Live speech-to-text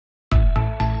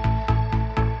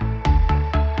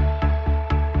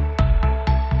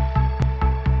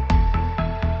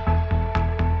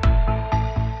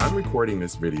recording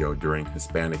this video during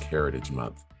Hispanic Heritage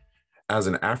Month. As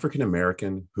an African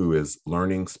American who is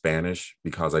learning Spanish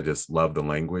because I just love the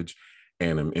language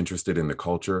and am interested in the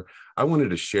culture, I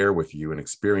wanted to share with you an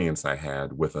experience I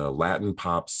had with a Latin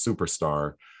pop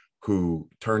superstar who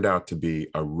turned out to be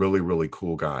a really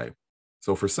cool guy.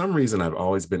 So for some reason, I've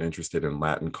always been interested in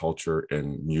Latin culture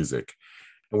and music.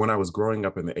 And when I was growing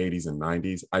up in the 80s and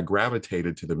 90s, I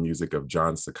gravitated to the music of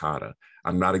Jon Secada.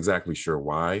 I'm not exactly sure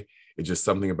why. It's just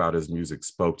something about his music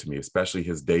spoke to me, especially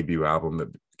his debut album that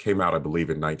came out, I believe,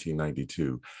 in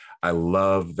 1992. I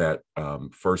love that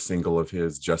first single of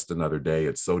his, Just Another Day.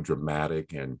 It's so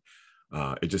dramatic and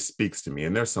it just speaks to me.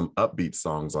 And there's some upbeat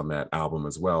songs on that album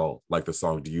as well, like the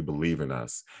song, Do You Believe in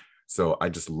Us? So I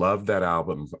just loved that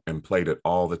album and played it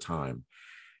all the time.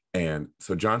 And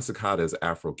so Jon Secada is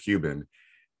Afro-Cuban.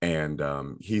 And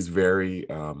he's very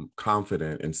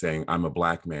confident in saying, I'm a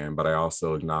Black man, but I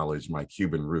also acknowledge my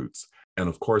Cuban roots. And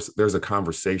of course, there's a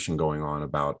conversation going on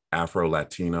about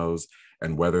Afro-Latinos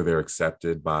and whether they're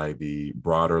accepted by the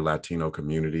broader Latino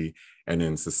community and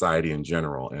in society in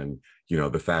general. And, you know,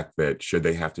 the fact that should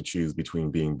they have to choose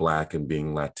between being Black and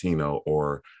being Latino,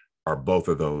 or are both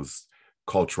of those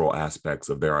cultural aspects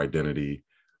of their identity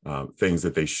things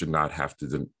that they should not have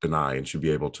to deny and should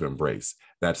be able to embrace.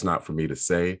 That's not for me to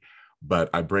say, but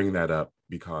I bring that up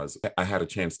because I had a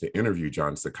chance to interview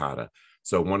Jon Secada.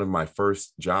 So one of my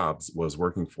first jobs was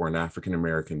working for an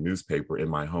African-American newspaper in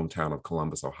my hometown of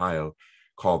Columbus, Ohio,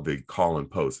 called the Call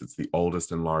and Post. It's the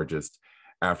oldest and largest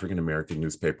African-American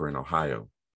newspaper in Ohio.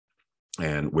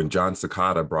 And when Jon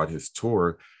Secada brought his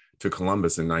tour to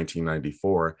Columbus in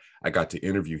 1994, I got to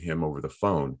interview him over the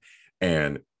phone.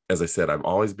 And as I said, I've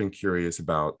always been curious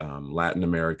about Latin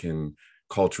American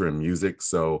culture and music.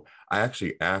 So I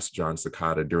actually asked Jon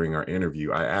Secada during our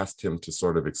interview, I asked him to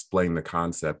sort of explain the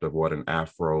concept of what an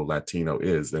Afro-Latino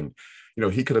is. And, you know,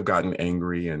 he could have gotten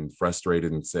angry and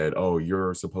frustrated and said, oh,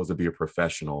 you're supposed to be a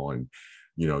professional and,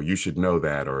 you know, you should know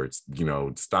that, or, you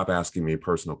know, stop asking me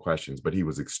personal questions. But he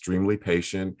was extremely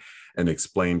patient and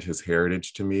explained his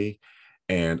heritage to me.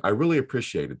 And I really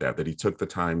appreciated that he took the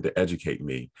time to educate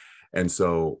me. And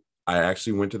so I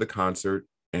actually went to the concert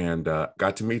and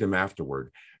got to meet him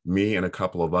afterward. Me and a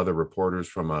couple of other reporters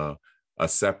from a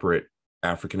separate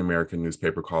African-American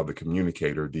newspaper called The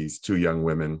Communicator, these two young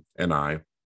women and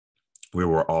we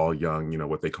were all young, you know,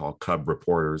 what they call cub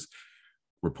reporters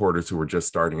who were just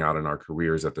starting out in our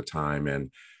careers at the time. And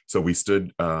so we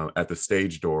stood at the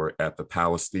stage door at the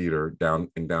Palace Theater down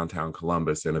in downtown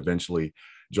Columbus, and eventually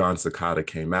Jon Secada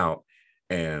came out.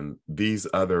 And these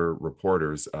other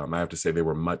reporters, I have to say, they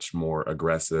were much more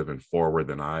aggressive and forward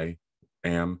than I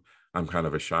am. I'm kind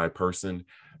of a shy person,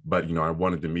 but, you know, I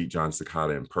wanted to meet Jon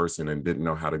Secada in person and didn't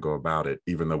know how to go about it,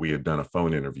 even though we had done a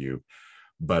phone interview.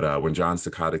 But when Jon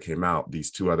Secada came out,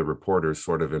 these two other reporters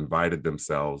sort of invited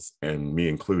themselves, and me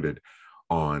included,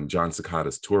 on Jon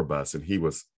Secada's tour bus. And he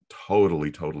was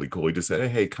totally cool. He just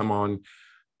said, hey, come on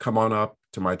up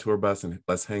to my tour bus and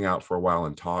let's hang out for a while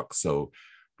and talk. So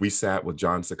we sat with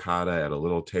Jon Secada at a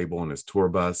little table in his tour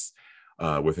bus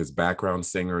with his background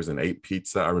singers and ate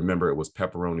pizza. I remember it was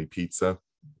pepperoni pizza.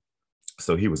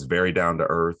 So he was very down to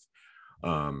earth.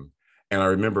 And I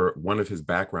remember one of his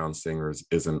background singers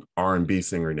is an R&B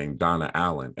singer named Donna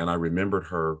Allen. And I remembered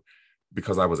her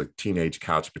because I was a teenage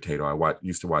couch potato. I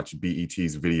used to watch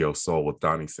BET's Video Soul with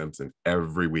Donnie Simpson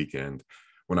every weekend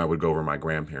when I would go over to my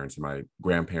grandparents. And my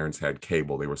grandparents had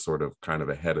cable. They were sort of kind of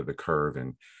ahead of the curve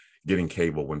and getting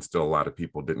cable when still a lot of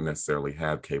people didn't necessarily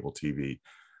have cable TV.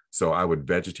 So I would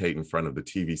vegetate in front of the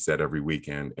TV set every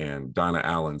weekend, and Donna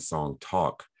Allen's song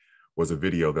Talk was a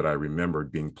video that I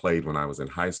remembered being played when I was in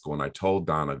high school. And I told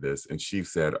Donna this, and she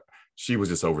said, she was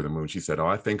just over the moon. She said, oh,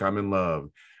 I think I'm in love.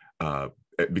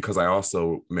 Because I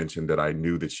also mentioned that I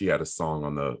knew that she had a song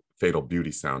on the Fatal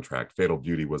Beauty soundtrack. Fatal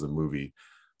Beauty was a movie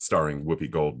starring Whoopi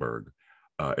Goldberg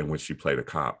in which she played a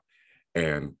cop.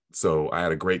 And so I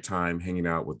had a great time hanging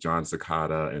out with Jon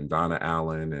Secada and Donna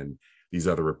Allen and these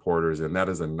other reporters. And that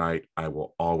is a night I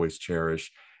will always cherish.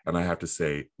 And I have to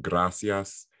say,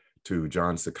 gracias to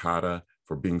Jon Secada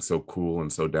for being so cool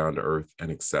and so down to earth and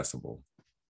accessible.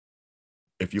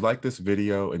 If you like this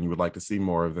video and you would like to see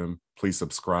more of them, please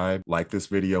subscribe, like this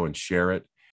video, and share it.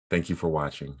 Thank you for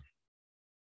watching.